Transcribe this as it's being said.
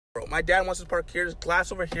Bro, my dad wants to park here. There's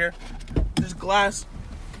glass over here. There's glass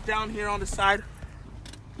down here on the side.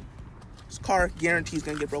 This car guarantees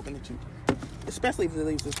gonna get broken into. Especially if it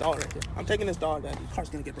leaves this dog right here. I'm taking this dog that the car's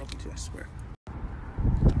gonna get broken into, I swear.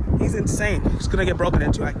 He's insane. He's gonna get broken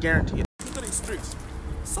into, I guarantee it. Look at these streets.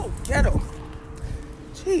 So ghetto.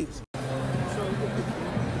 Jeez.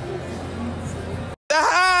 The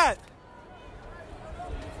hat!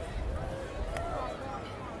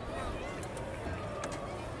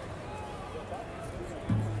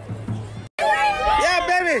 Yeah,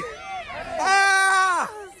 baby!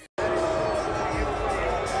 Ah!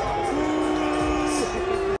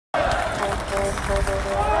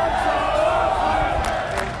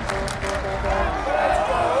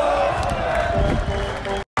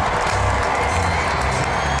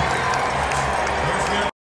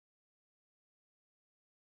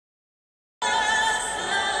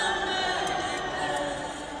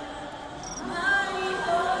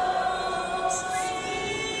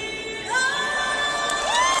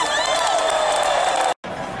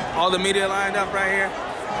 All the media lined up right here.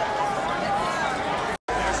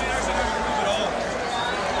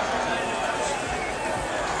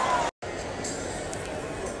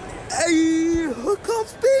 Hey,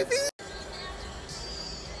 hookups, baby.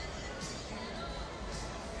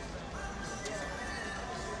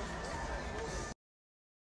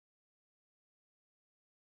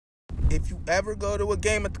 If you ever go to a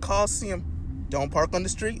game at the Coliseum, don't park on the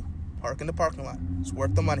street. Park in the parking lot. It's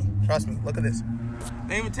worth the money. Trust me. Look at this.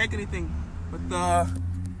 They didn't even take anything. But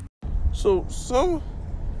so some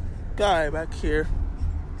guy back here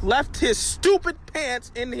left his stupid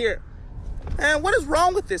pants in here. Man, what is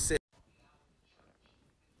wrong with this? I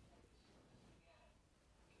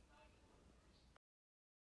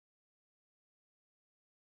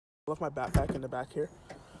left my backpack in the back here.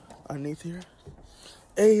 Underneath here.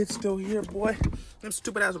 Hey, it's still here, boy. Them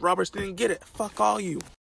stupid ass robbers didn't get it. Fuck all you.